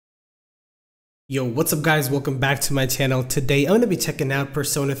Yo, what's up guys, welcome back to my channel. Today I'm going to be checking out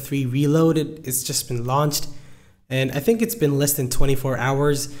Persona 3 Reloaded. It's just been launched and I think it's been less than 24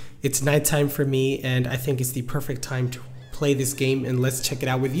 hours. It's nighttime for me and I think it's the perfect time to play this game, and let's check it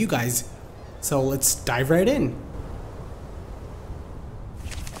out with you guys. So let's dive right in.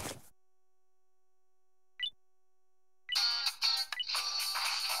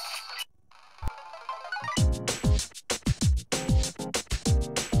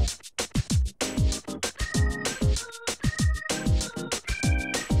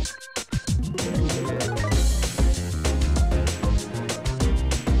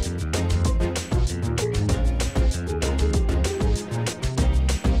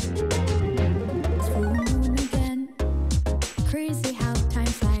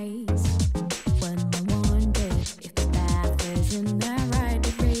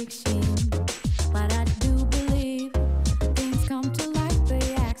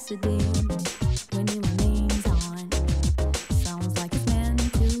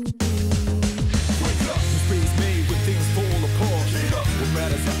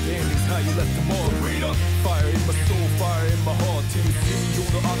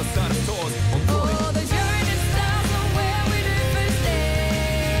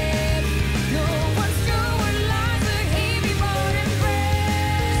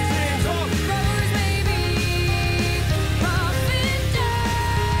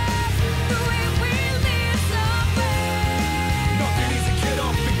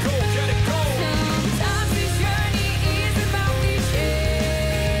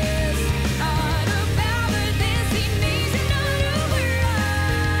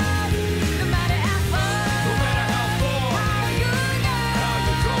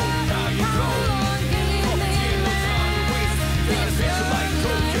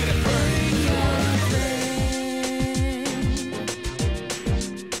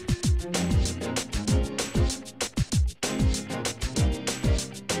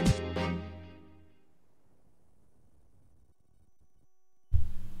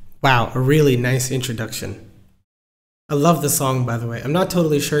 Wow, a really nice introduction. I love the song, by the way. I'm not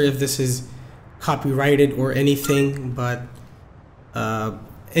totally sure if this is copyrighted or anything, but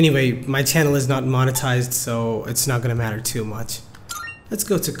anyway, my channel is not monetized, so it's not gonna matter too much. Let's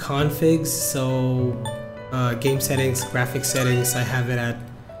go to configs. So game settings, graphic settings, I have it at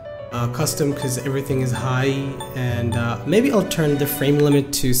custom because everything is high, and maybe I'll turn the frame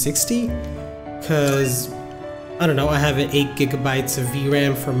limit to 60 because I don't know, I have 8 gigabytes of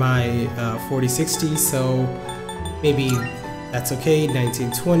VRAM for my 4060, so maybe that's okay.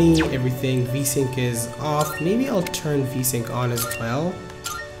 1920, everything, VSync is off. Maybe I'll turn VSync on as well,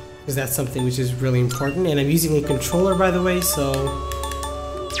 because that's something which is really important. And I'm using a controller, by the way, so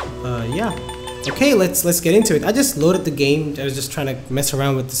yeah. Okay, let's get into it. I just loaded the game. I was just trying to mess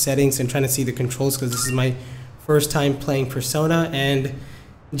around with the settings and trying to see the controls, because this is my first time playing Persona, and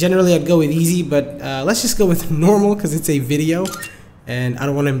generally I'd go with easy, but let's just go with normal because it's a video and I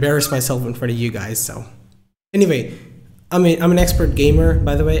don't want to embarrass myself in front of you guys. So anyway, I'm an expert gamer,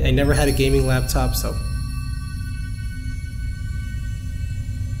 by the way. I never had a gaming laptop, so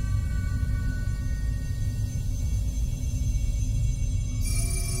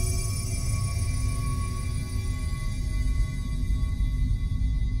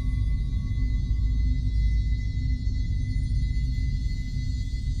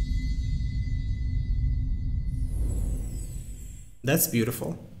that's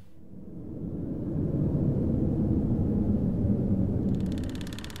beautiful.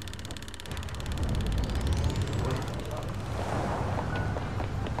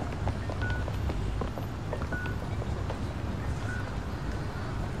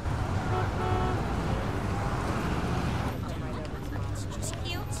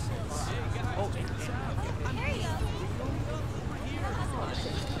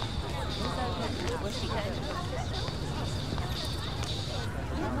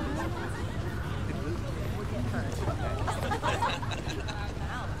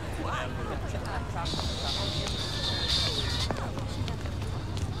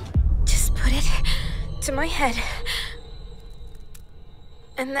 Just put it to my head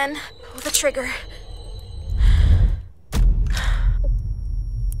and then pull the trigger.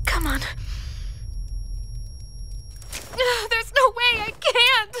 Come on. There's no way I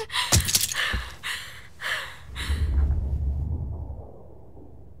can't.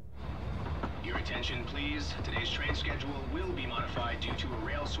 Your attention, please. Today's train schedule will be modified due to a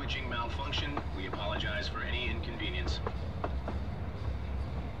rail switching malfunction. We apologize for any inconvenience.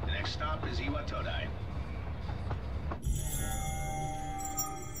 The next stop is Iwatodai.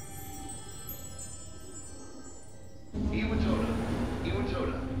 Iwatoda.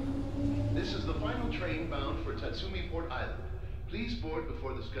 This is the final train bound for Tatsumi Port Island. Please board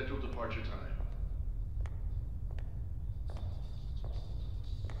before the scheduled departure time.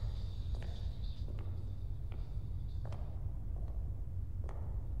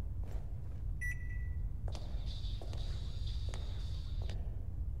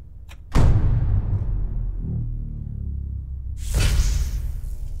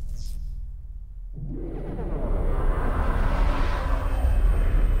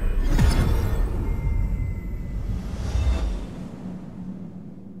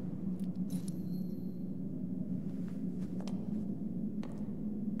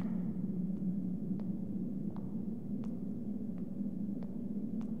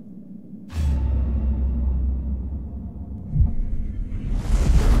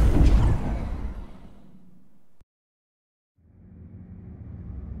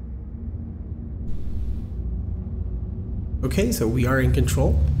 Okay, so we are in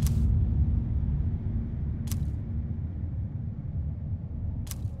control.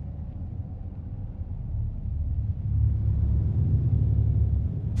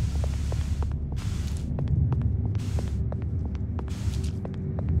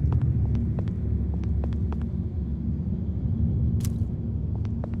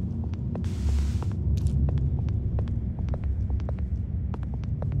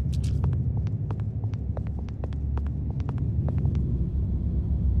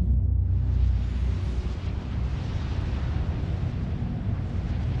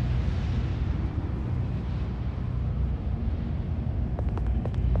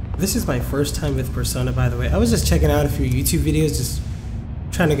 This is my first time with Persona, by the way. I was just checking out a few YouTube videos, just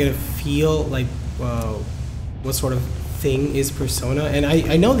trying to get a feel, like, what sort of thing is Persona. And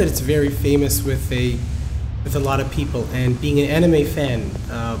I know that it's very famous with a lot of people. And being an anime fan,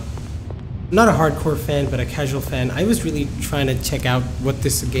 not a hardcore fan, but a casual fan, I was really trying to check out what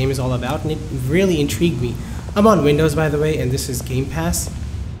this game is all about, and it really intrigued me. I'm on Windows, by the way, and this is GamePass.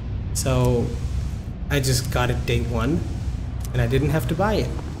 So I just got it day one, and I didn't have to buy it.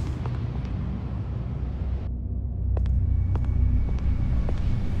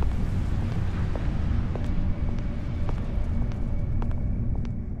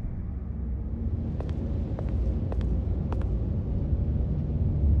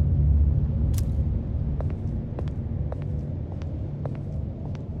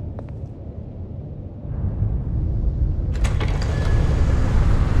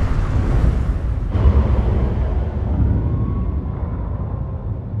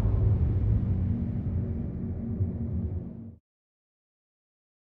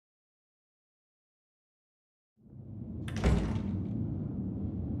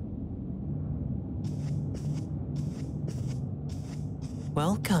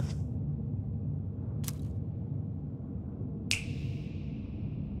 Welcome.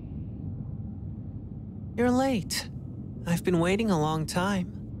 You're late. I've been waiting a long time.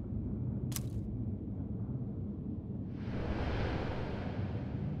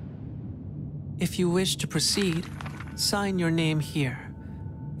 If you wish to proceed, sign your name here.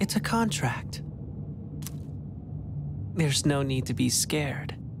 It's a contract. There's no need to be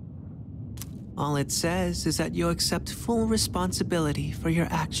scared. All it says is that you accept full responsibility for your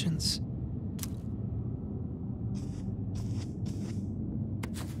actions.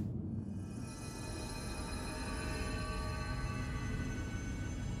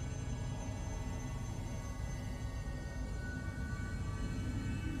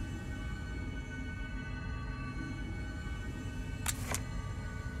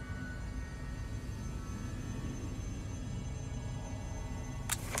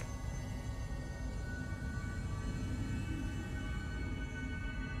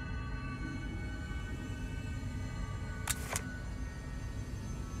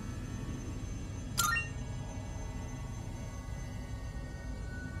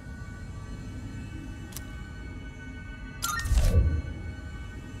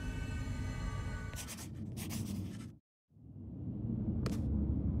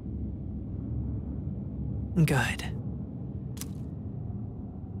 Good.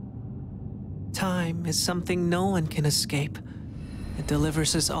 Time is something no one can escape. It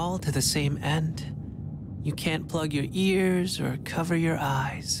delivers us all to the same end. You can't plug your ears or cover your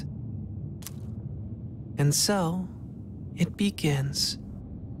eyes. And so, it begins.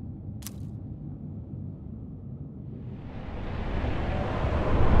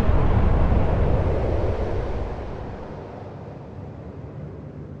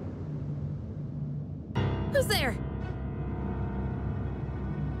 Who's there?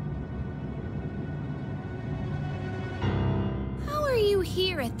 How are you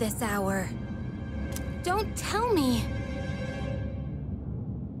here at this hour? Don't tell me.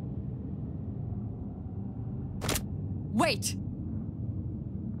 Wait!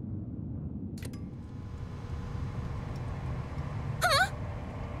 Huh?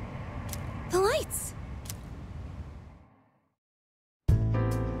 The lights!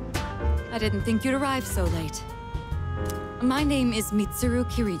 I didn't think you'd arrive so late. My name is Mitsuru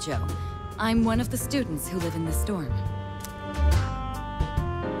Kirijo. I'm one of the students who live in this dorm.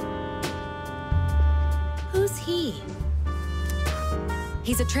 Who's he?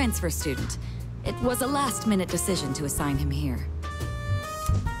 He's a transfer student. It was a last-minute decision to assign him here.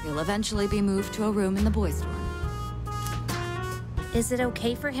 He'll eventually be moved to a room in the boys' dorm. Is it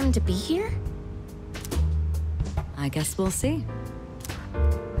okay for him to be here? I guess we'll see.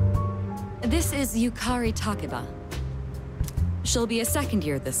 This is Yukari Takeba. She'll be a second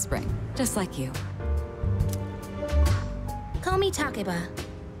year this spring, just like you. Call me Takeba.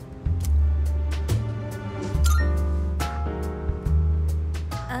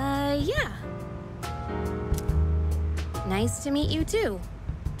 Yeah. Nice to meet you too.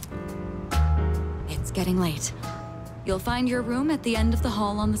 It's getting late. You'll find your room at the end of the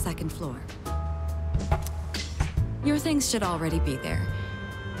hall on the second floor. Your things should already be there.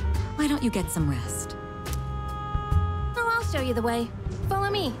 Why don't you get some rest? Oh, I'll show you the way. Follow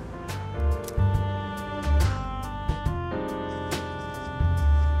me.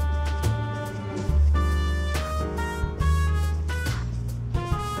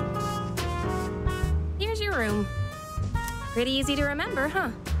 Here's your room. Pretty easy to remember, huh?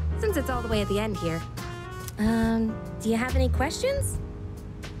 Since it's all the way at the end here. Do you have any questions?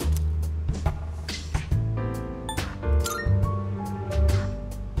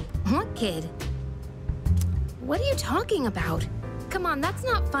 What kid? What are you talking about? Come on, that's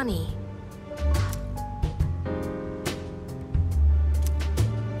not funny.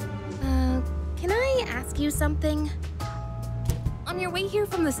 Can I ask you something? On your way here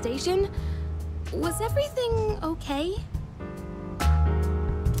from the station, was everything okay?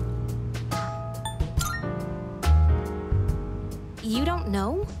 You don't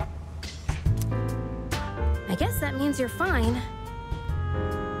know? I guess that means you're fine.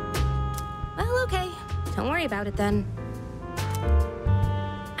 Well, okay. Don't worry about it then.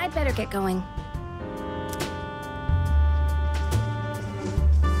 I'd better get going.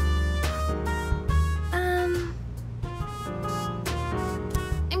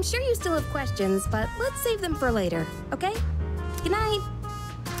 I'm sure you still have questions, but let's save them for later, okay? Good night.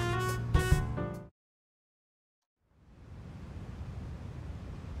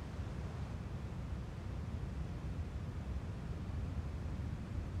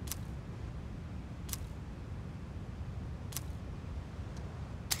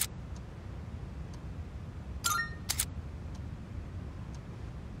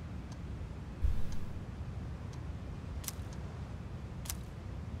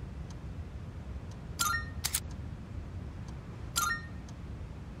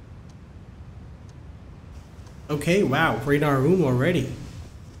 Okay, wow, we're in our room already.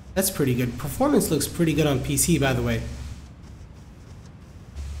 That's pretty good. Performance looks pretty good on PC, by the way.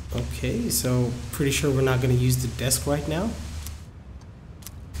 Okay, so pretty sure we're not going to use the desk right now,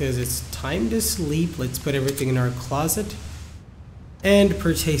 because it's time to sleep. Let's put everything in our closet. And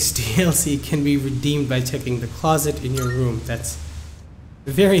purchase DLC can be redeemed by checking the closet in your room. That's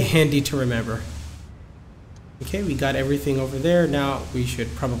very handy to remember. Okay, we got everything over there. Now we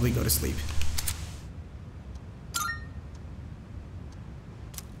should probably go to sleep.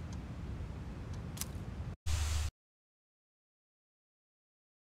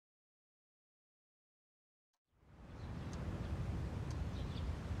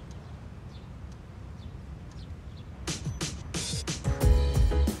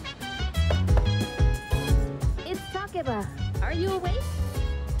 Are you awake?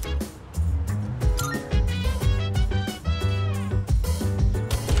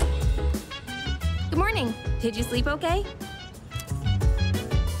 Good morning. Did you sleep okay?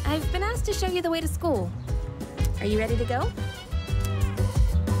 I've been asked to show you the way to school. Are you ready to go?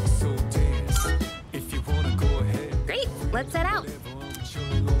 So dance, if you wanna go ahead. Great, let's head out.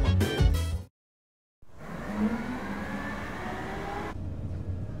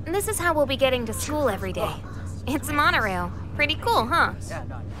 This is how we'll be getting to school every day. It's a monorail. Pretty cool, huh?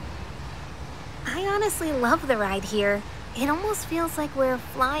 I honestly love the ride here. It almost feels like we're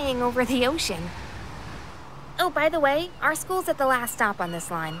flying over the ocean. Oh, by the way, our school's at the last stop on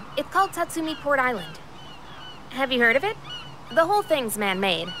this line. It's called Tatsumi Port Island. Have you heard of it? The whole thing's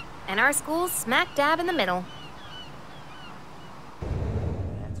man-made, and our school's smack dab in the middle.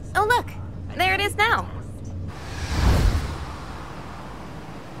 Oh, look! There it is now!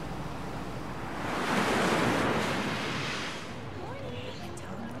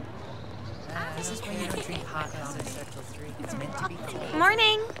 This is why you don't drink hot ramen circle 3. It's meant to be cold.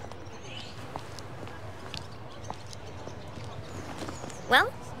 Morning!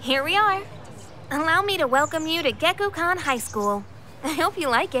 Well, here we are. Allow me to welcome you to Gekukan High School. I hope you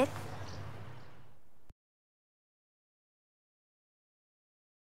like it.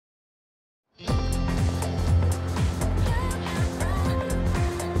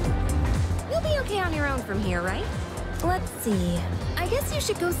 You'll be okay on your own from here, right? Let's see. I guess you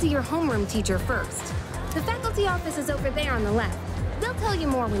should go see your homeroom teacher first. The faculty office is over there on the left. They'll tell you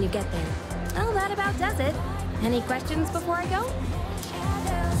more when you get there. Oh, that about does it. Any questions before I go?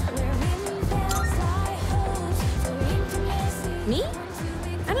 Me?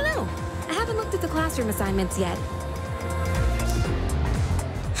 I don't know. I haven't looked at the classroom assignments yet.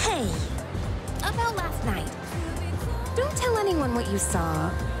 Hey, about last night. Don't tell anyone what you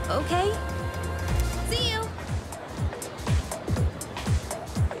saw, okay? See you.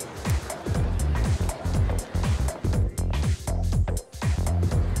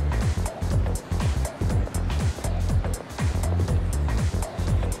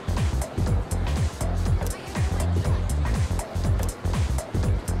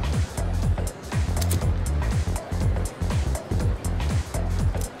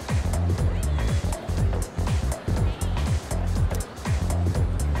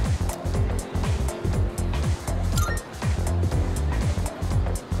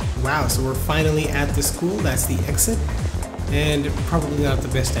 Wow, so we're finally at the school. That's the exit. And probably not the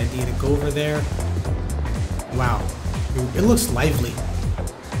best idea to go over there. Wow, it looks lively.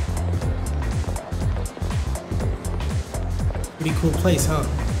 Pretty cool place, huh?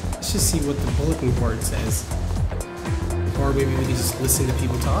 Let's just see what the bulletin board says. Or maybe we can just listen to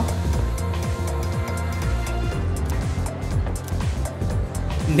people talk.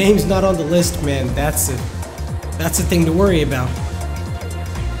 Name's not on the list, man. That's a thing to worry about.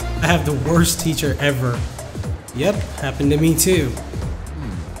 I have the worst teacher ever. Yep, happened to me too.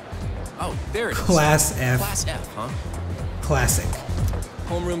 Oh, there it is. Class F. Class F, huh? Classic.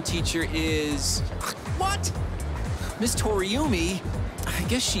 Homeroom teacher is... What? Miss Toriumi? I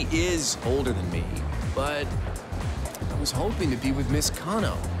guess she is older than me, but I was hoping to be with Miss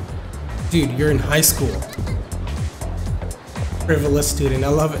Kano. Dude, you're in high school. Frivolous student, I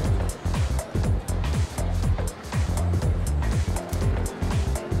love it.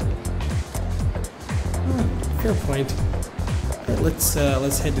 Fair point. All right,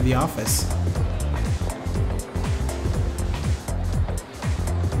 let's head to the office.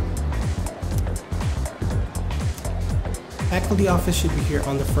 Faculty office should be here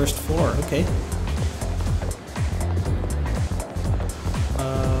on the first floor. Okay.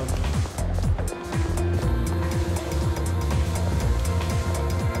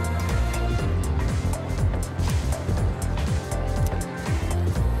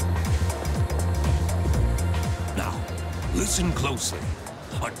 Listen closely.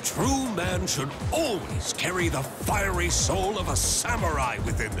 A true man should always carry the fiery soul of a samurai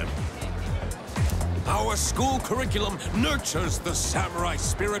within them. Our school curriculum nurtures the samurai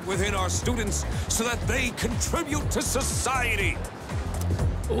spirit within our students so that they contribute to society.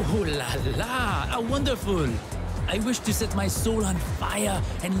 Oh la la, how wonderful! I wish to set my soul on fire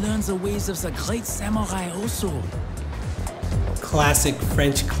and learn the ways of the great samurai also. Classic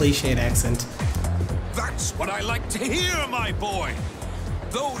French cliched accent. That's what I like to hear, my boy!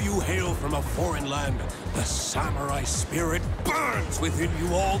 Though you hail from a foreign land, the samurai spirit burns within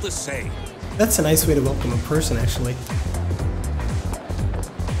you all the same. That's a nice way to welcome a person, actually.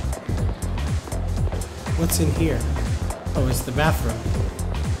 What's in here? Oh, it's the bathroom.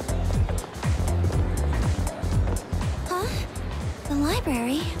 Huh? The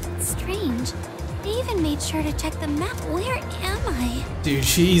library? Strange. They even made sure to check the map. Where am I? Dude,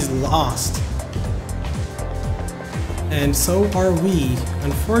 she's lost. And so are we.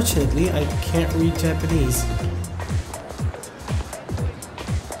 Unfortunately, I can't read Japanese.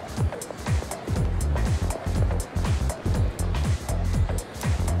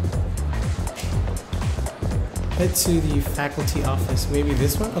 Head to the faculty office. Maybe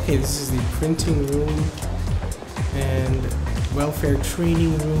this one? Okay, this is the printing room and welfare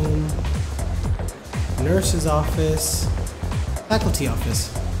training room, nurse's office, faculty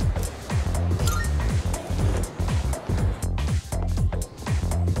office.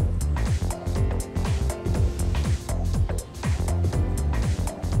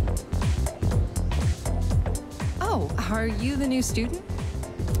 Are you the new student?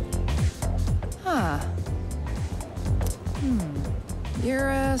 Huh. You're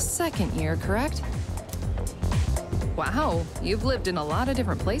a second year, correct? Wow, you've lived in a lot of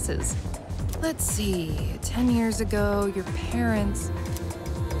different places. Let's see, 10 years ago, your parents...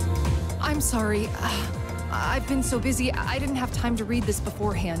 I'm sorry. I've been so busy, I didn't have time to read this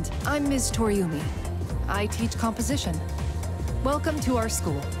beforehand. I'm Ms. Toriumi. I teach composition. Welcome to our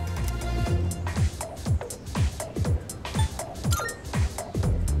school.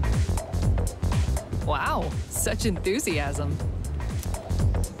 Wow, such enthusiasm.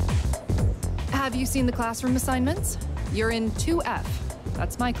 Have you seen the classroom assignments? You're in 2F.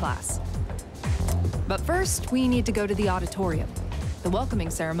 That's my class. But first, we need to go to the auditorium. The welcoming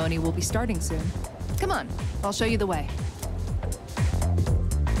ceremony will be starting soon. Come on, I'll show you the way.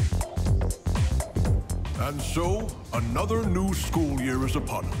 And so, another new school year is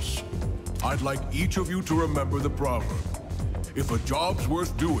upon us. I'd like each of you to remember the proverb. If a job's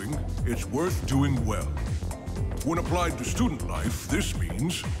worth doing, it's worth doing well. When applied to student life, this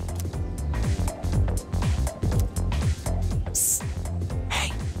means... Psst.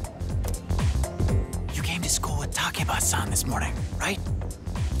 Hey. You came to school with Takeba-san this morning, right?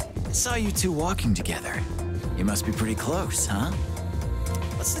 I saw you two walking together. You must be pretty close, huh?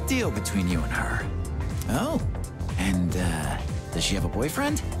 What's the deal between you and her? Oh, and, does she have a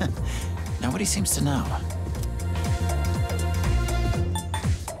boyfriend? Nobody seems to know.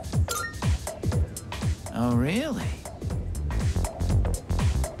 Oh, really?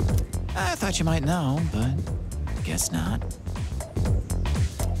 I thought you might know, but guess not.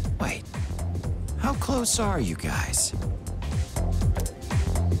 Wait, how close are you guys?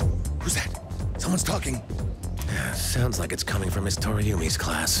 Who's that? Someone's talking. Sounds like it's coming from Miss Toriumi's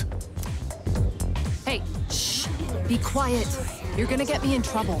class. Hey, shh! Be quiet. You're gonna get me in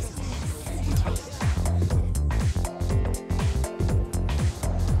trouble.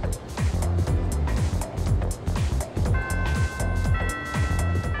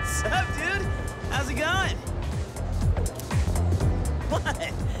 Sup, dude? How's it going?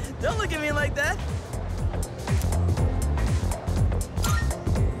 What? Don't look at me like that.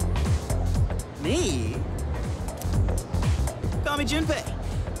 Me? Call me Junpei.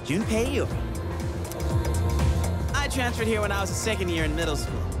 Junpei Yuri. I transferred here when I was a second year in middle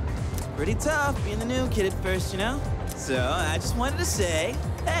school. Pretty tough being the new kid at first, you know? So I just wanted to say,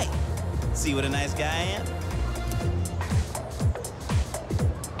 hey, see what a nice guy I am?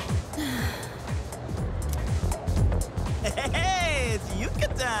 Hey, it's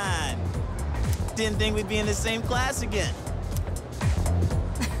Yuka-tan! Didn't think we'd be in the same class again.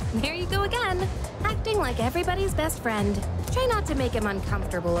 There you go again, acting like everybody's best friend. Try not to make him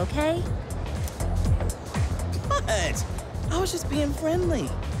uncomfortable, okay? What? I was just being friendly.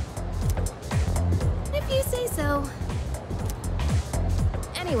 If you say so.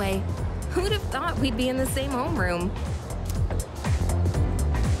 Anyway, who'd have thought we'd be in the same homeroom?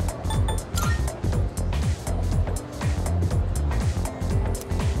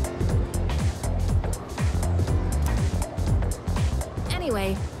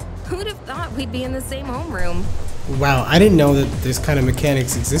 Anyway, who'd have thought we'd be in the same homeroom? Wow, I didn't know that this kind of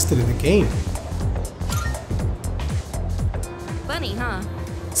mechanics existed in the game. Funny, huh?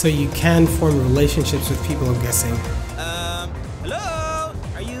 So you can form relationships with people, I'm guessing. Hello?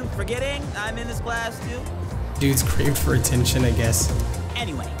 Are you forgetting I'm in this class too? Dude's craved for attention, I guess.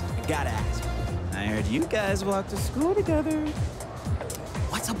 Anyway, I gotta ask. I heard you guys walk to school together.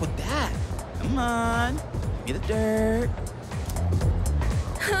 What's up with that? Come on, give me the dirt.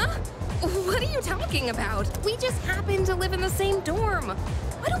 Huh? What are you talking about? We just happen to live in the same dorm.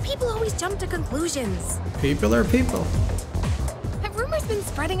 Why do people always jump to conclusions? People are people. Have rumors been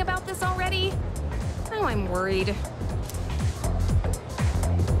spreading about this already? Now I'm worried.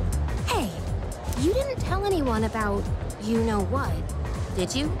 Hey, you didn't tell anyone about you-know-what,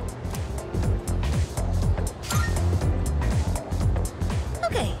 did you?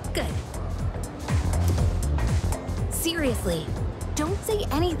 Okay, good. Seriously, don't say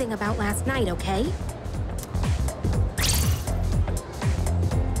anything about last night, okay?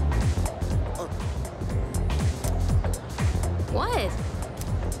 What?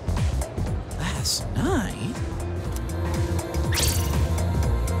 Last night?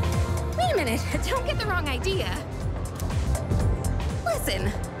 Wait a minute, don't get the wrong idea.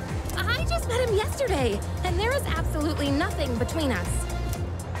 Listen, I just met him yesterday, and there is absolutely nothing between us.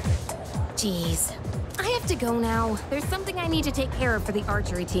 Jeez, I have to go now. There's something I need to take care of for the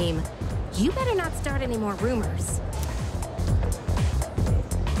archery team. You better not start any more rumors.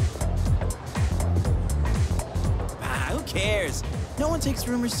 Who cares? No one takes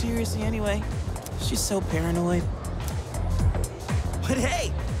rumors seriously anyway. She's so paranoid. But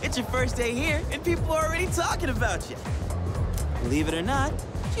hey, it's your first day here, and people are already talking about you. Believe it or not,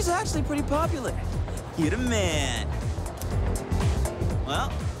 she's actually pretty popular. You're the man.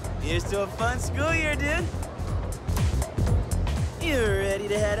 Well, here's to a fun school year, dude. You ready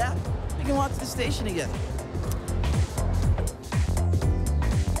to head out? We can walk to the station together.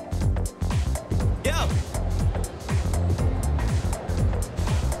 Yo!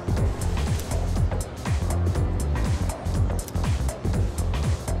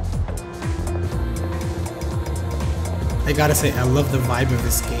 I gotta say, I love the vibe of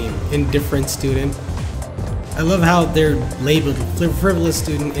this game. Indifferent student. I love how they're labeled frivolous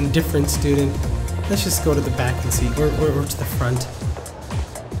student, indifferent student. Let's just go to the back and see, or to the front.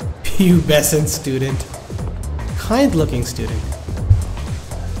 Pubescent student. Kind looking student.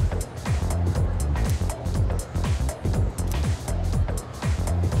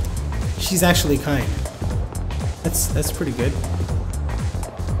 She's actually kind. That's pretty good.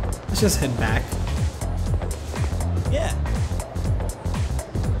 Let's just head back. Yeah.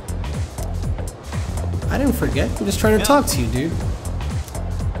 I didn't forget. I'm just trying to talk to you, dude.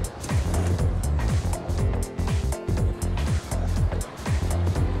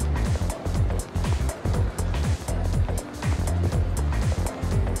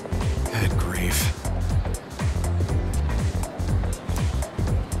 Good grief.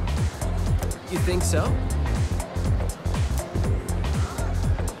 You think so?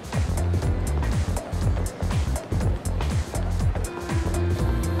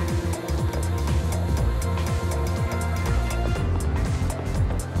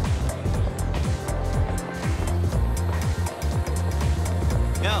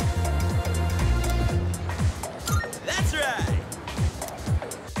 Go. That's right.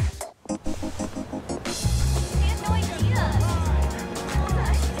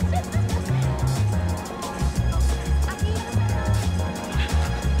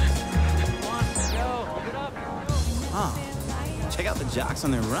 Oh, check out the jocks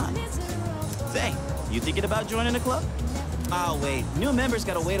on their run. Say, you thinking about joining the club? Oh, wait. New members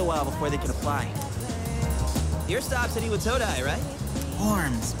gotta wait a while before they can apply. Your stop's at Iwatodai, right?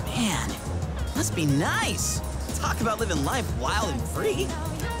 Horns, man. Must be nice. Talk about living life wild and free.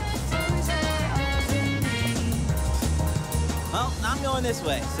 Well, I'm going this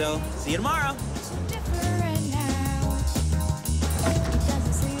way, so see you tomorrow.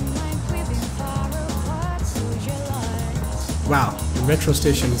 Wow, the metro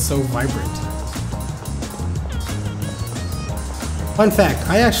station is so vibrant. Fun fact,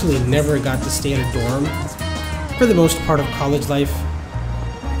 I actually never got to stay in a dorm for the most part of college life.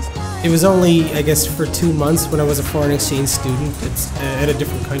 It was only, I guess, for 2 months when I was a foreign exchange student. It's at a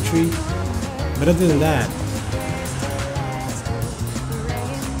different country. But other than that,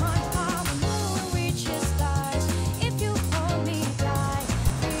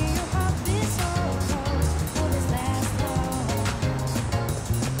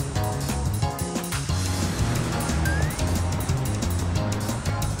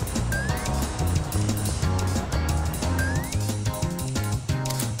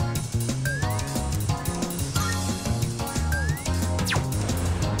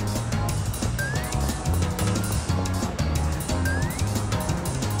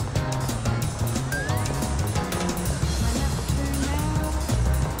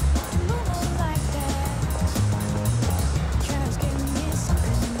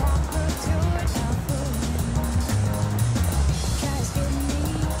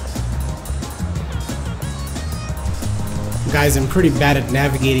 guys, I'm pretty bad at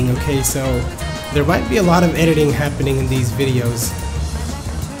navigating, okay, so there might be a lot of editing happening in these videos.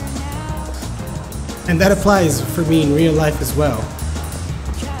 And that applies for me in real life as well.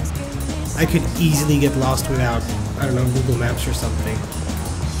 I could easily get lost without, I don't know, Google Maps or something.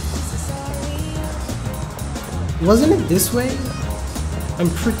 Wasn't it this way?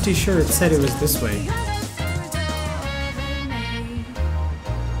 I'm pretty sure it said it was this way.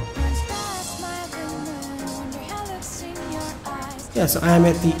 Yeah, so I am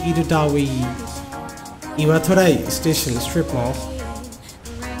at the Iwatodai Station Strip Mall.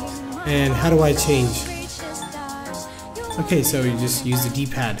 And how do I change? Okay, so you just use the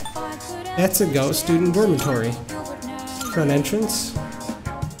D-pad. That's a go, student dormitory. Front entrance.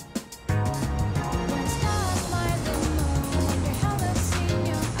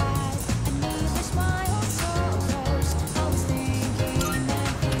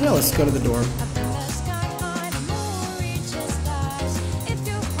 Yeah, let's go to the dorm.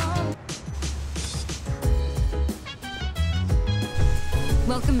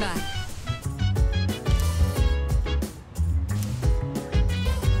 Welcome back.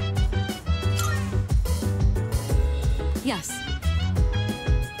 Yes.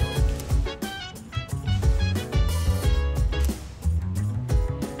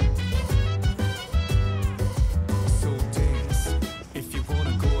 So dance. If you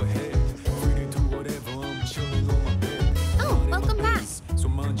wanna go ahead, free to do whatever. I'm chilling on my bed. Oh, welcome back. So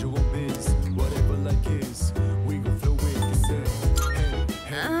mind your own business.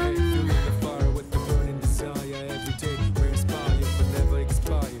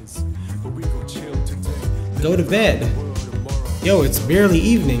 go to bed. Yo, it's barely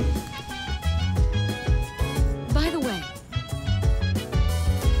evening. By the way,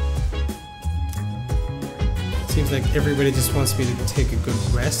 seems like everybody just wants me to take a good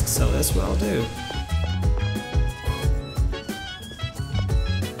rest, so that's what I'll do.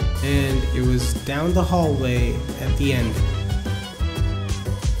 And it was down the hallway at the end.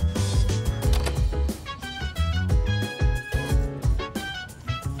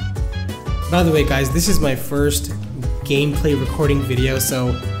 By the way, guys, this is my first gameplay recording video,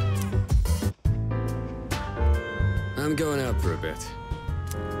 so I'm going out for a bit.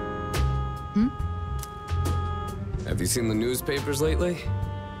 Have you seen the newspapers lately?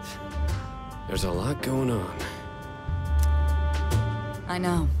 There's a lot going on. I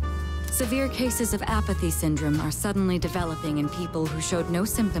know. Severe cases of apathy syndrome are suddenly developing in people who showed no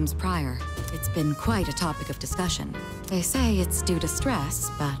symptoms prior. It's been quite a topic of discussion. They say it's due to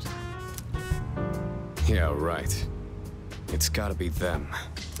stress, but... Yeah, right. It's gotta be them.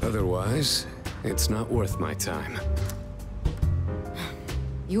 Otherwise, it's not worth my time.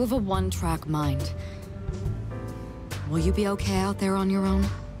 You have a one-track mind. Will you be okay out there on your own?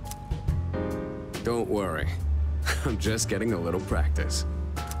 Don't worry. I'm just getting a little practice.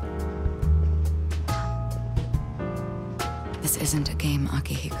 This isn't a game,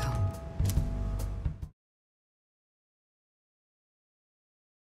 Akihiko.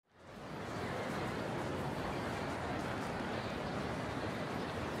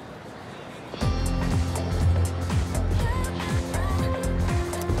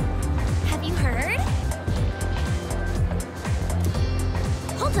 Have you heard?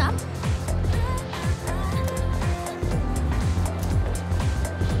 Hold up.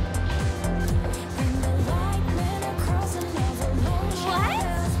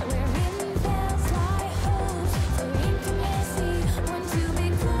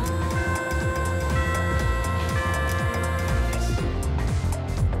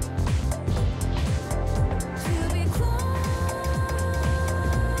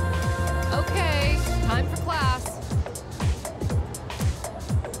 Okay, time for class.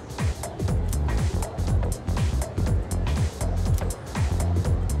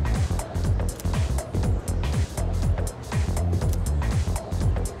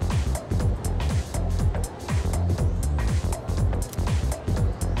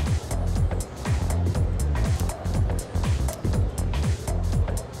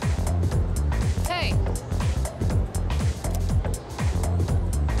 Hey.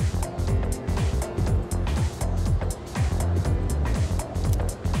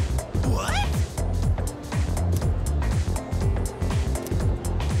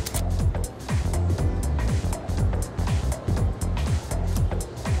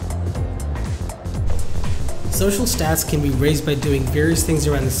 Social stats can be raised by doing various things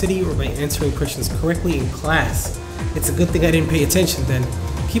around the city or by answering questions correctly in class. It's a good thing I didn't pay attention then.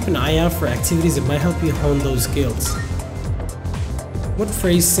 Keep an eye out for activities that might help you hone those skills. What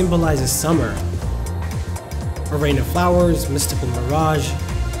phrase symbolizes summer? A rain of flowers, mystical mirage,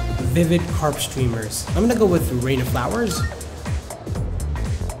 vivid carp streamers. I'm gonna go with rain of flowers.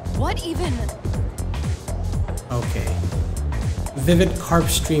 What even? Okay. Vivid carp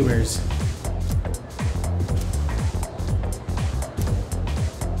streamers.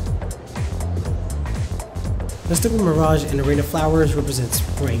 Mystical mirage and a rain of flowers represent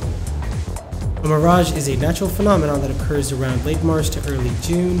spring. A mirage is a natural phenomenon that occurs around late March to early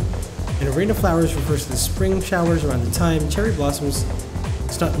June, and a rain of flowers refers to the spring showers around the time cherry blossoms.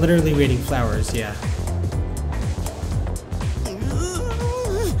 It's not literally raining flowers, yeah.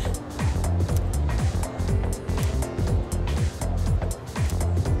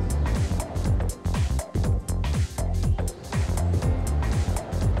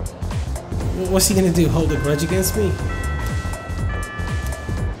 What's he gonna do? Hold a grudge against me?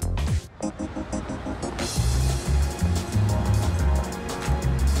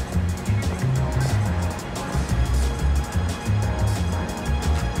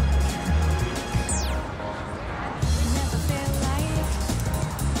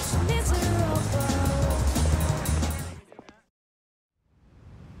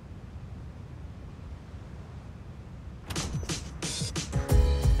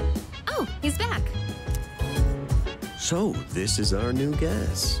 Oh, he's back. So, this is our new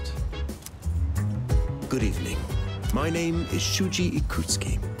guest. Good evening. My name is Shuji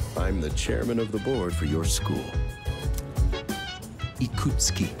Ikutsuki. I'm the chairman of the board for your school.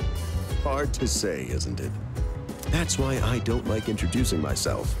 Ikutsuki. Hard to say, isn't it? That's why I don't like introducing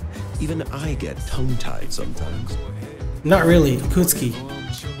myself. Even I get tongue-tied sometimes. Not really, Ikutsuki.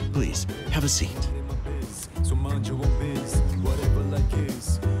 Please, have a seat.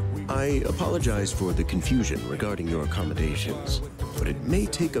 I apologize for the confusion regarding your accommodations, but it may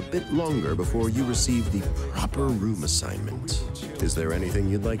take a bit longer before you receive the proper room assignment. Is there anything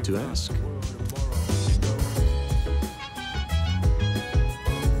you'd like to ask?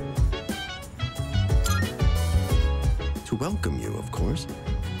 To welcome you, of course.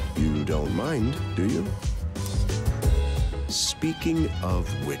 You don't mind, do you? Speaking of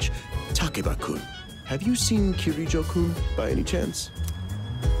which, Takeba-kun, have you seen Kirijo-kun by any chance?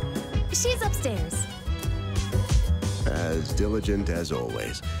 She's upstairs. As diligent as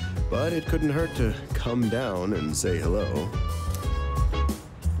always, but it couldn't hurt to come down and say hello.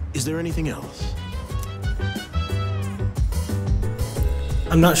 Is there anything else?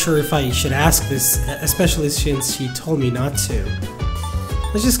 I'm not sure if I should ask this, especially since she told me not to.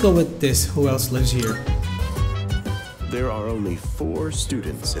 Let's just go with this. Who else lives here? There are only 4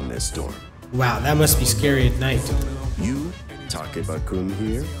 students in this dorm. Wow, that must be scary at night. You, Takeba-kun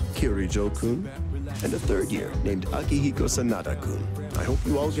here, Kirijo-kun, and a 3rd year named Akihiko Sanada-kun. I hope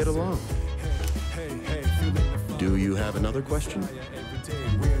you all get along. Do you have another question?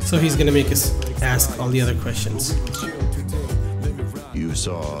 So he's gonna make us ask all the other questions. You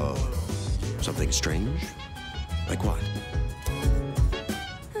saw something strange? Like what?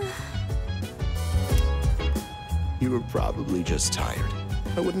 You were probably just tired.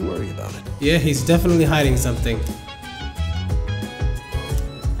 I wouldn't worry about it. Yeah, he's definitely hiding something.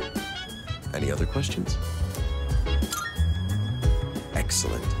 Any other questions?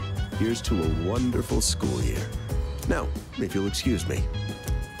 Excellent. Here's to a wonderful school year. Now, if you'll excuse me.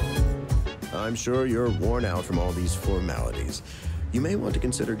 I'm sure you're worn out from all these formalities. You may want to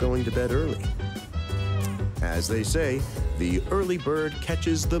consider going to bed early. As they say, the early bird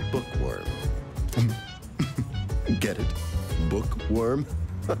catches the bookworm. Get it? Bookworm?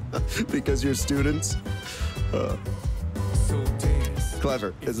 Because you're students?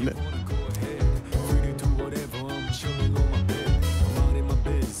 Clever, isn't it?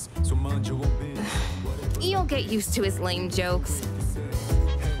 You'll get used to his lame jokes.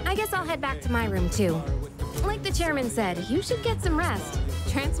 I guess I'll head back to my room too. Like the chairman said, you should get some rest.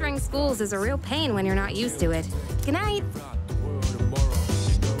 Transferring schools is a real pain when you're not used to it. Good night.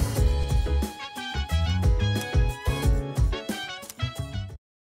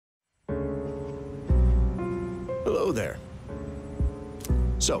 Hello there.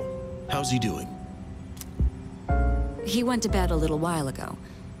 So, how's he doing? He went to bed a little while ago.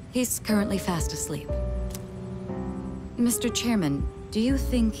 He's currently fast asleep. Mr. Chairman, do you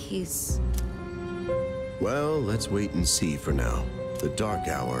think he's... Well, let's wait and see for now. The dark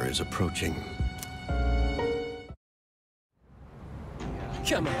hour is approaching.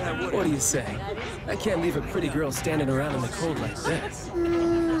 Come on, what do you say? I can't leave a pretty girl standing around in the cold like this.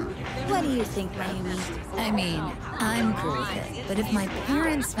 What do you think, Mayumi? I mean, I'm cool with it, but if my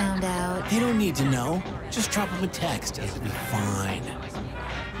parents found out... They don't need to know. Just drop them a text. It'll be fine.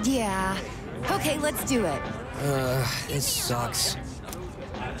 Yeah. Okay, let's do it. This sucks.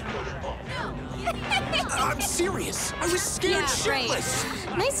 I'm serious. I was scared shitless.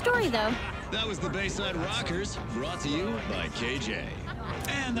 Right. Nice story, though. That was the Bayside Rockers, brought to you by KJ.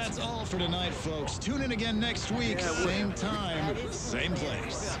 And that's all for tonight, folks. Tune in again next week, same time, same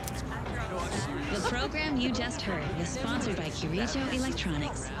place. The program you just heard was sponsored by Kirijo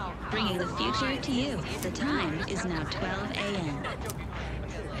Electronics, bringing the future to you. The time is now 12 a.m.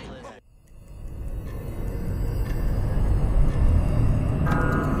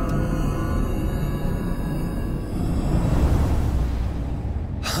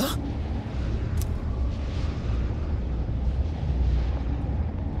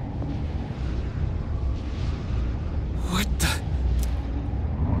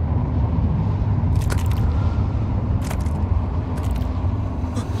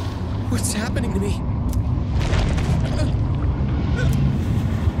 What's happening to me?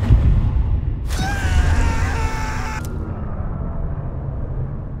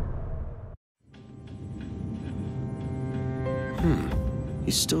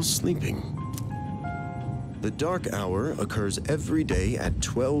 He's still sleeping. The dark hour occurs every day at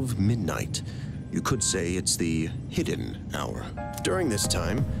 12 midnight. You could say it's the hidden hour. During this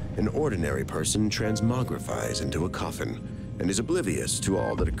time, an ordinary person transmogrifies into a coffin and is oblivious to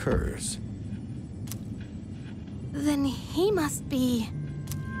all that occurs. Then he must be...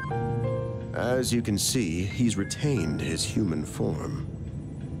 As you can see, he's retained his human form.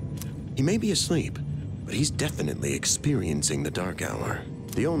 He may be asleep, but he's definitely experiencing the dark hour.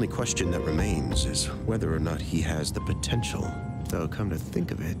 The only question that remains is whether or not he has the potential. Though, come to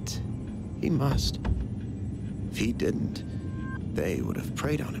think of it, he must. If he didn't, they would have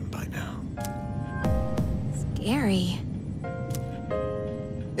preyed on him by now. Scary.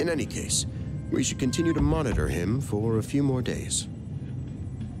 In any case, we should continue to monitor him for a few more days.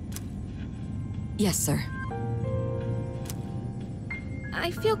 Yes, sir. I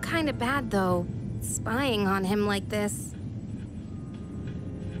feel kinda bad, though, spying on him like this.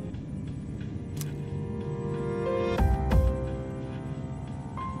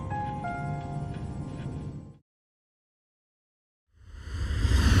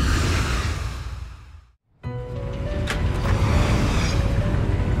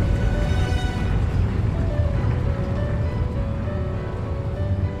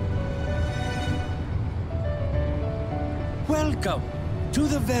 Welcome to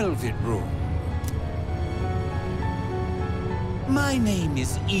the Velvet Room. My name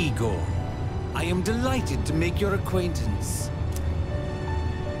is Igor. I am delighted to make your acquaintance.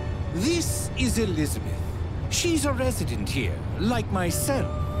 This is Elizabeth. She's a resident here, like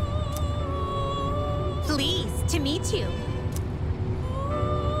myself. Pleased to meet you.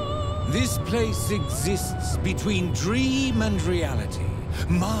 This place exists between dream and reality,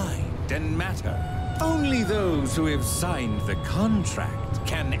 mind and matter. Only those who have signed the contract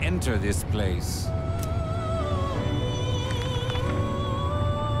can enter this place.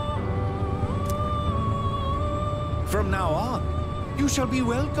 From now on, you shall be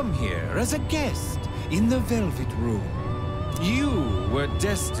welcome here as a guest in the Velvet Room. You were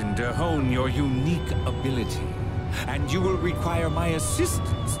destined to hone your unique ability, and you will require my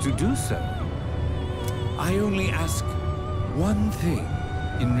assistance to do so. I only ask one thing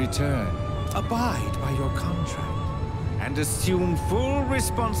in return. Abide by your contract, and assume full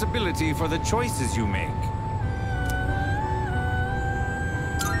responsibility for the choices you make.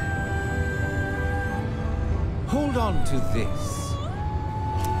 Hold on to this.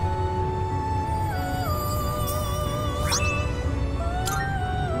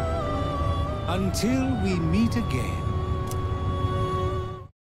 Until we meet again.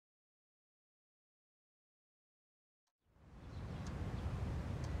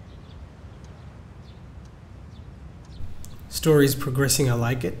 Story's progressing, I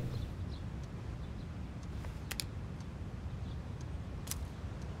like it.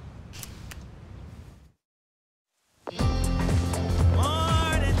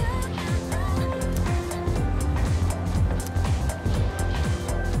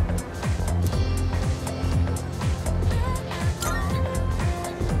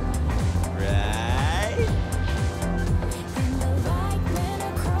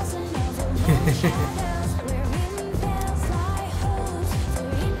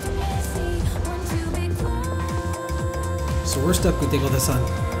 So we're stuck with Diego the Sun.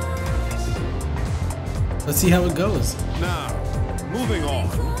 Let's see how it goes. Now, moving on.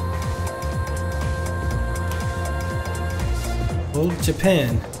 Old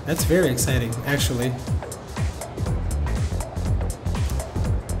Japan. That's very exciting, actually.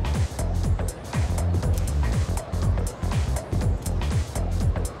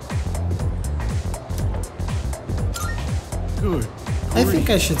 Good. I think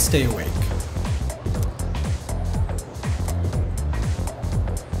I should stay awake.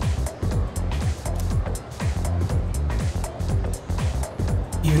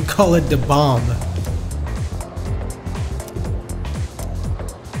 Even call it the bomb.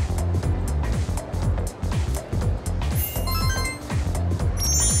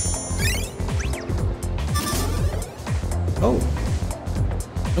 Oh.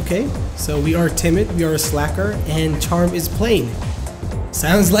 Okay, so we are timid, we are a slacker, and charm is plain.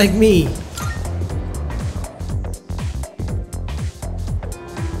 Sounds like me.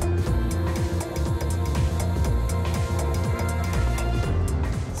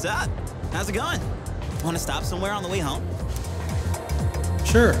 What's up? How's it going? Want to stop somewhere on the way home?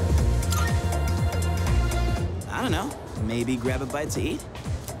 Sure. I don't know. Maybe grab a bite to eat?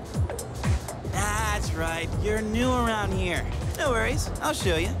 That's right. You're new around here. No worries. I'll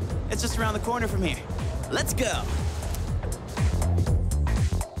show you. It's just around the corner from here. Let's go.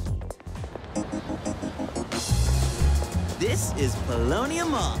 This is Polonia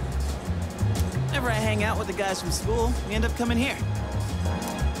Mall. Whenever I hang out with the guys from school, we end up coming here.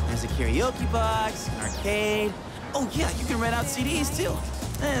 There's a karaoke box, an arcade. Oh yeah, you can rent out CDs too.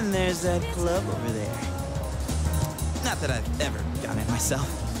 And there's that club over there. Not that I've ever gone in myself.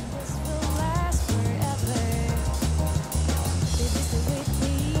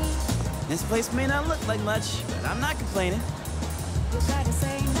 This place may not look like much, but I'm not complaining.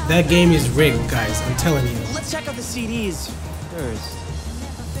 That game is rigged, guys, I'm telling you. Let's check out the CDs first.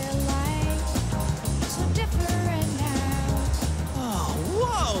 Oh,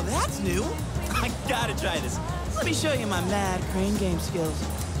 whoa, that's new. I gotta try this. Let me show you my mad crane game skills.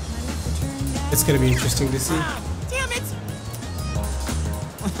 It's gonna be interesting to see. Ah, damn it!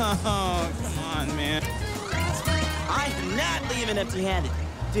 Oh, come on, man. I am not leaving empty-handed.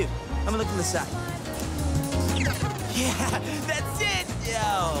 Dude, I'm gonna look on the side. Yeah, that's it,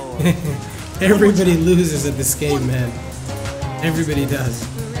 yo! Everybody loses at this game, man. Everybody does.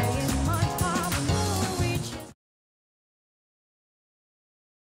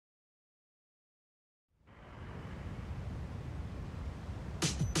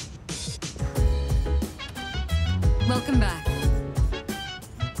 Welcome back.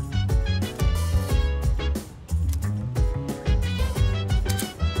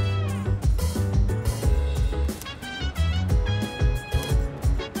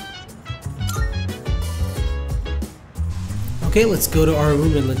 Okay, let's go to our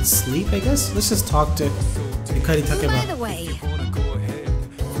room and let's sleep, I guess. Let's just talk to Yukari By Takeba. the way,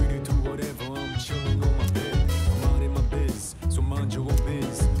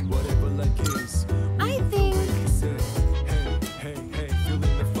 I think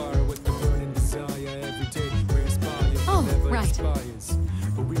Oh, right.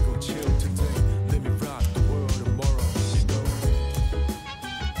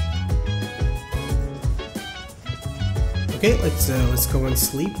 Okay, let's go and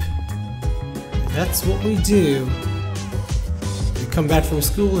sleep. That's what we do. We come back from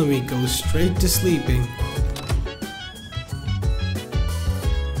school and we go straight to sleeping.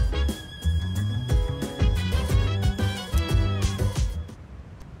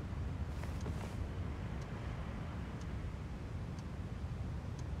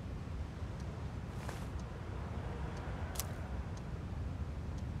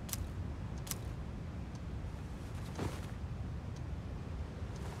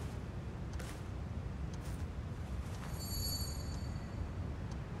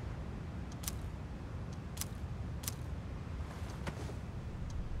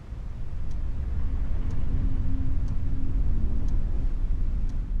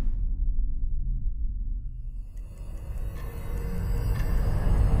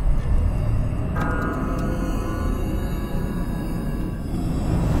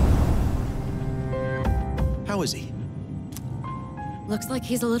 How is he? Looks like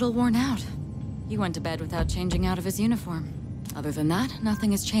he's a little worn out. He went to bed without changing out of his uniform. Other than that,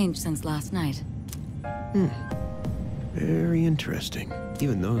 nothing has changed since last night. Very interesting.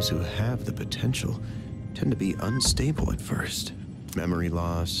 Even those who have the potential tend to be unstable at first. Memory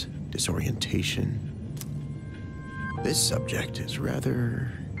loss, disorientation. This subject is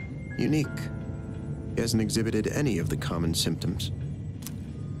rather unique. He hasn't exhibited any of the common symptoms.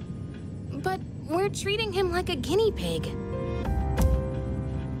 but we're treating him like a guinea pig.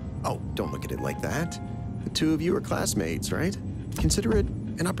 Oh, don't look at it like that. The two of you are classmates, right? Consider it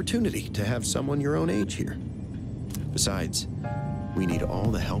an opportunity to have someone your own age here. Besides, we need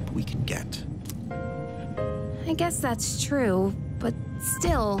all the help we can get. I guess that's true, but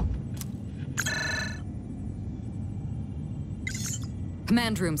still...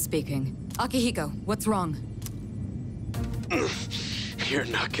 Command room speaking. Akihiko, what's wrong? You're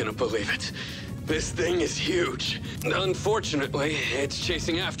not gonna believe it. This thing is huge. Unfortunately, it's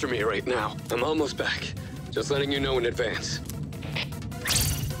chasing after me right now. I'm almost back. Just letting you know in advance.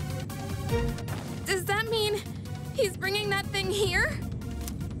 Does that mean he's bringing that thing here?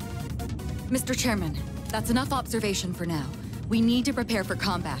 Mr. Chairman, that's enough observation for now. We need to prepare for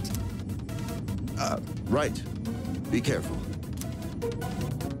combat. Right. Be careful.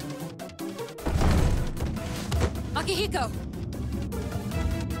 Akihiko!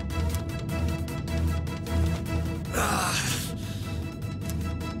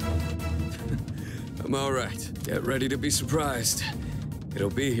 I'm all right. Get ready to be surprised. It'll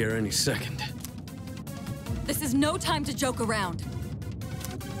be here any second. This is no time to joke around.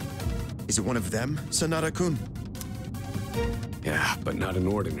 Is it one of them, Sanada-kun? Yeah, but not an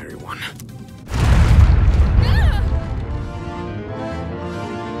ordinary one.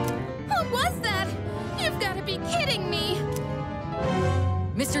 What was that? You've got to be kidding me!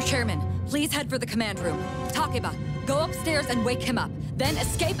 Mr. Chairman, please head for the command room. Takeba, go upstairs and wake him up. Then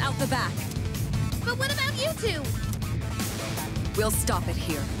escape out the back. But what about you two? We'll stop it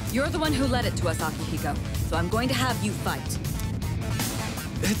here. You're the one who led it to us, Akihiko, so I'm going to have you fight.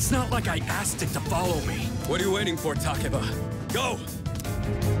 It's not like I asked it to follow me. What are you waiting for, Takeba? Go!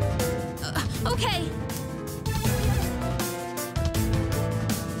 Okay.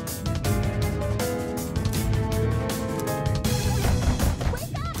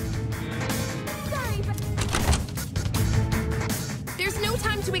 Wake up! Sorry, but... There's no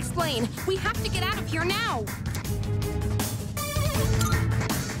time to explain. We have to get out of here now.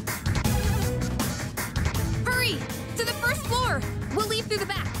 Hurry! To the first floor! We'll leave through the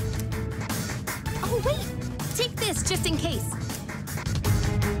back. Oh, wait! Take this just in case.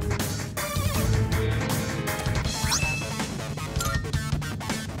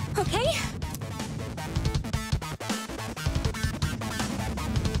 okay?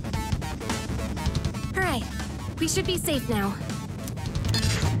 Alright, we should be safe now.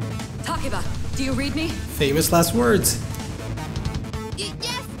 Takeba, do you read me? Famous last words.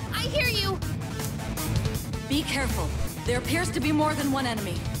 Yes, I hear you! Be careful. There appears to be more than one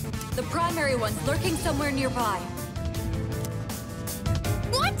enemy. The primary one's lurking somewhere nearby.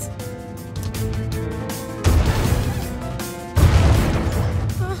 What?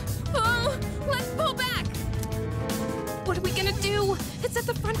 Oh, let's pull back! What are we gonna do? It's at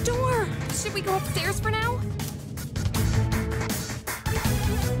the front door! Should we go upstairs for now?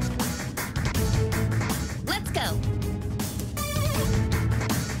 Let's go!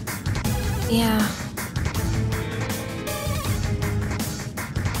 Yeah.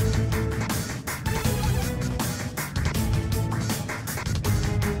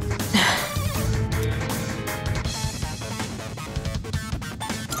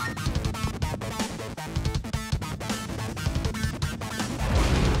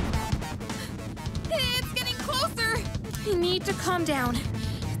 Calm down.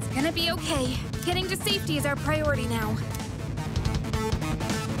 It's gonna be okay. Getting to safety is our priority now.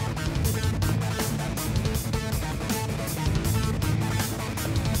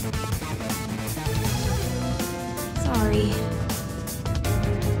 Sorry.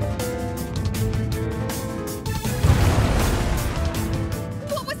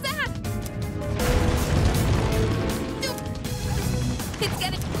 What was that? It's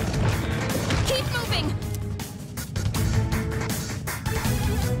gonna... Keep moving!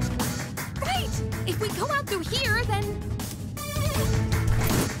 If we go out through here, then...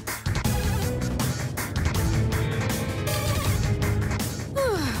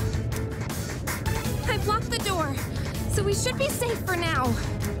 I've locked the door, so we should be safe for now.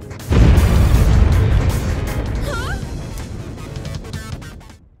 Huh?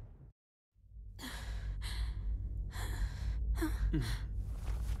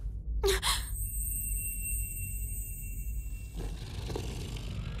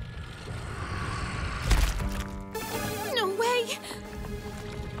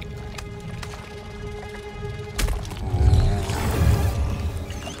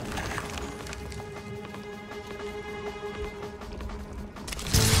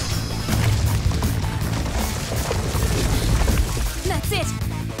 That's it!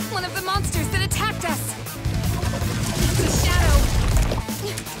 One of the monsters that attacked us! It's a shadow!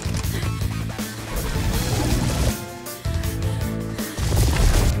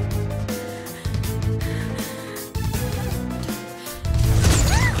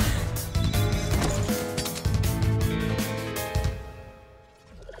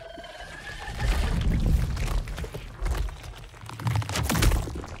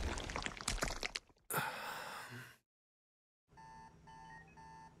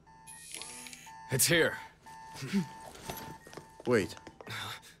 It's here. Wait.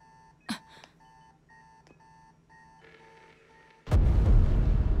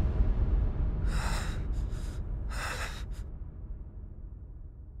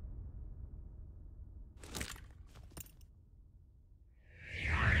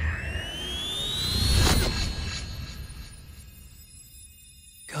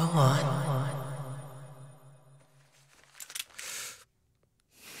 Go on.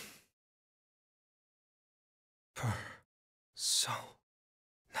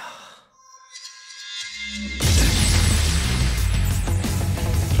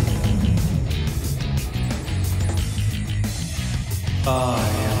 I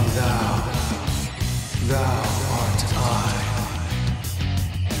am thou. Thou art I.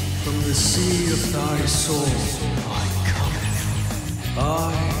 From the sea of thy soul I come.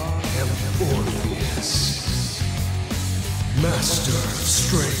 I am Orpheus, master of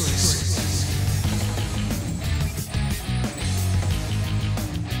strings.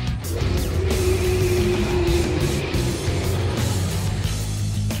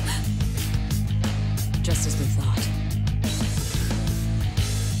 Just as we thought.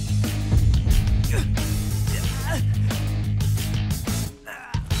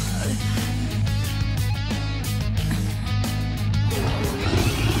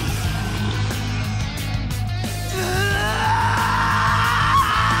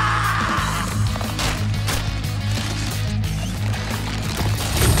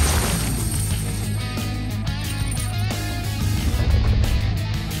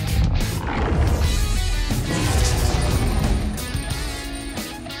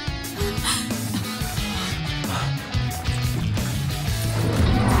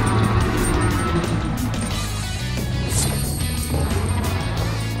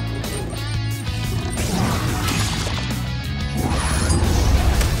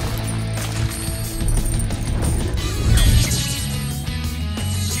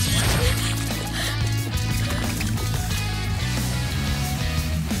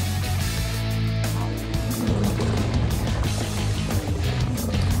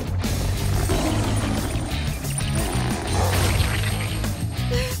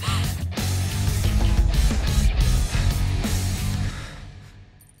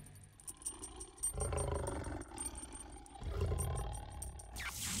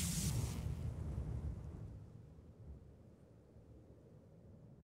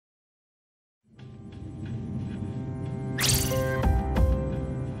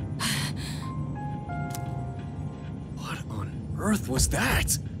 was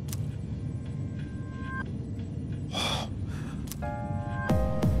that?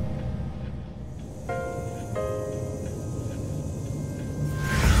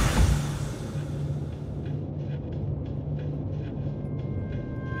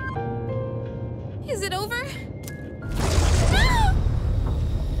 Is it over? No!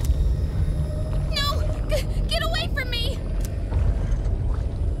 No! Get away from me!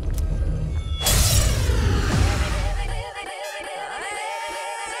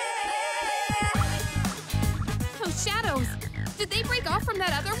 Those shadows! Did they break off from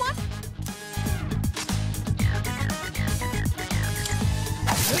that other one?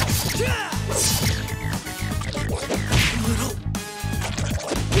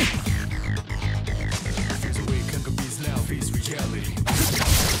 There's a way Kangabees now face reality.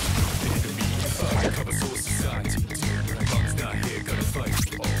 Enemy, cover soul society. Mom's not here, gonna fight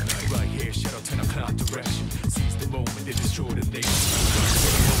all night. Right here, shadow 10 o'clock direction. Seize the moment, they destroy the nation.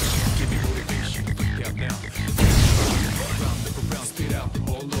 Give me motivation, freak out now. Round, look around, spit out,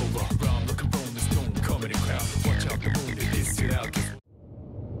 all over. Round, look around, the stone, coming in crowd. Watch out, the moon, it is sit out.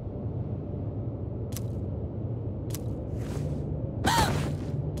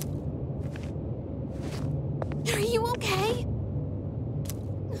 Are you okay?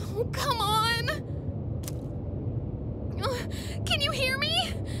 Oh, come on! Can you hear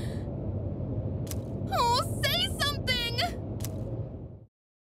me? Oh, say something!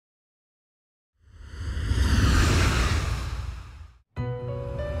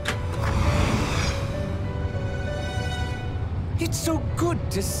 It's so good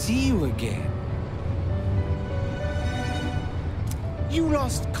to see you again. You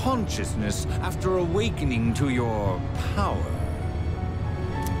lost consciousness after awakening to your power.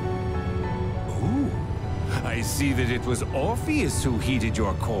 Ooh, I see that it was Orpheus who heeded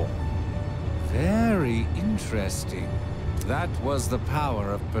your call. Very interesting. That was the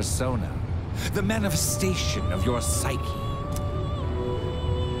power of persona, the manifestation of your psyche.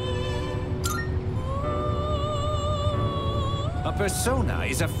 A persona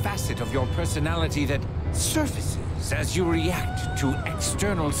is a facet of your personality that surfaces as you react to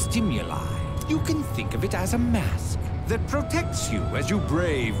external stimuli. You can think of it as a mask that protects you as you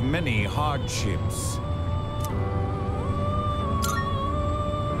brave many hardships.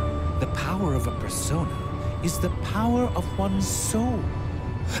 The power of a persona is the power of one's soul,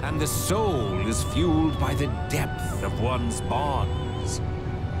 and the soul is fueled by the depth of one's bonds.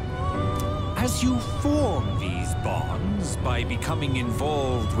 As you form these bonds by becoming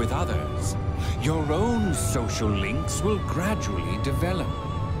involved with others, your own social links will gradually develop.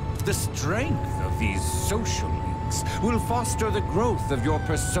 The strength of these social links will foster the growth of your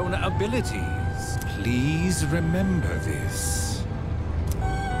persona abilities. Please remember this.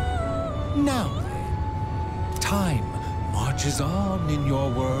 Now then, time marches on in your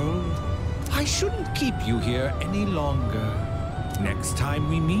world. I shouldn't keep you here any longer. Next time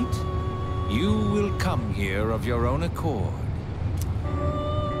we meet, you will come here of your own accord.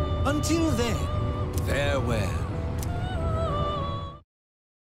 Until then, farewell.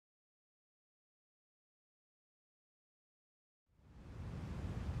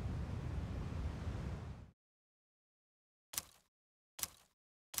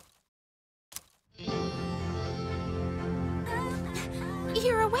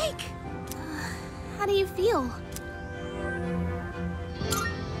 You're awake! How do you feel?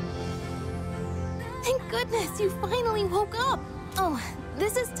 Thank goodness you finally woke up! Oh,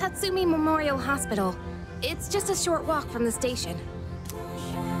 this is Tatsumi Memorial Hospital. It's just a short walk from the station.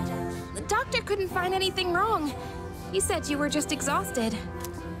 The doctor couldn't find anything wrong. He said you were just exhausted.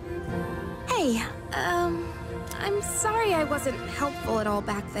 Hey, I'm sorry I wasn't helpful at all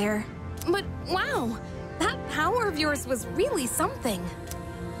back there. But wow, that power of yours was really something.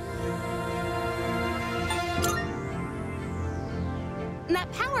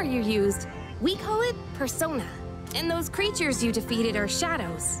 That power you used, we call it persona. And those creatures you defeated are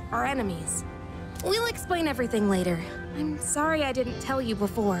shadows, our enemies. We'll explain everything later. I'm sorry I didn't tell you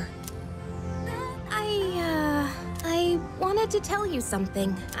before. I wanted to tell you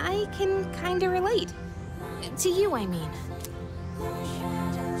something. I can kinda relate. To you, I mean.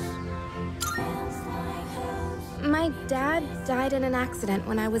 My dad died in an accident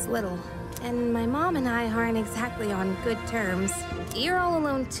when I was little, and my mom and I aren't exactly on good terms. You're all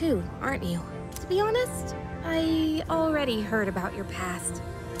alone too, aren't you? To be honest, I already heard about your past,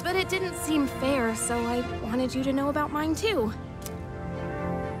 but it didn't seem fair, so I wanted you to know about mine too.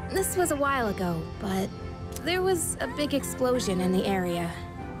 This was a while ago, but there was a big explosion in the area.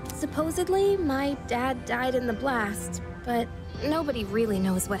 Supposedly, my dad died in the blast, but nobody really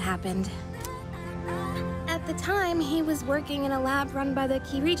knows what happened. At At the time, he was working in a lab run by the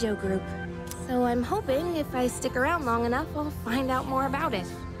Kirijo group. So I'm hoping if I stick around long enough, I'll find out more about it.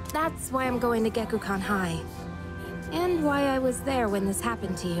 That's why I'm going to Gekukan High. And why I was there when this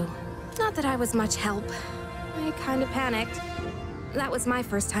happened to you. Not that I was much help. I kinda panicked. That was my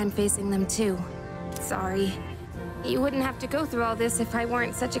first time facing them too. Sorry. You wouldn't have to go through all this if I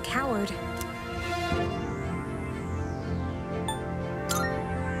weren't such a coward.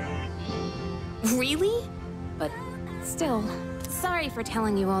 Really? But still, sorry for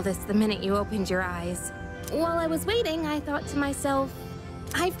telling you all this the minute you opened your eyes. While I was waiting, I thought to myself,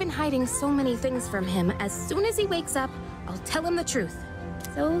 I've been hiding so many things from him. As soon as he wakes up, I'll tell him the truth.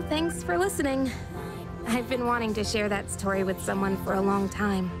 So thanks for listening. I've been wanting to share that story with someone for a long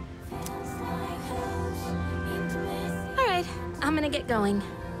time. Alright, I'm gonna get going.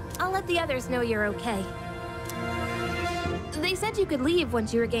 I'll let the others know you're okay. They said you could leave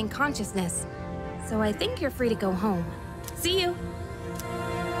once you regain consciousness, so I think you're free to go home. See you!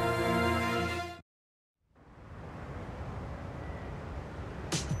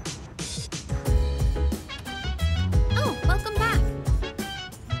 Oh, welcome back!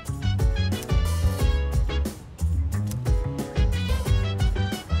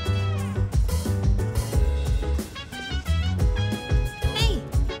 Hey!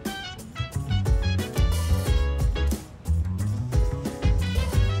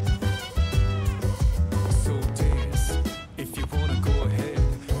 So dance, if you wanna go ahead.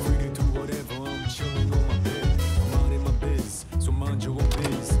 Free to do whatever, I'm chilling on my bed. I'm out in my biz, so mind your own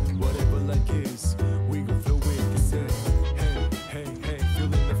biz. Whatever like is, we gon' flow with this head. Hey, hey, hey,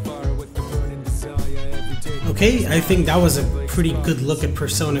 feeling the fire with the burning desire every day. Okay, I think that was a pretty good look at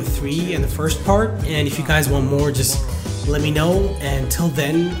Persona 3 in the first part, and if you guys want more, just let me know, and till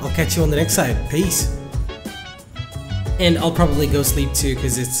then, I'll catch you on the next side. Peace! And I'll probably go sleep too,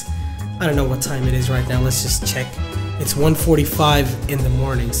 because it's, I don't know what time it is right now, let's just check. It's 1:45 in the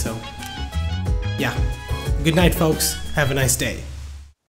morning, so yeah. Good night, folks. Have a nice day.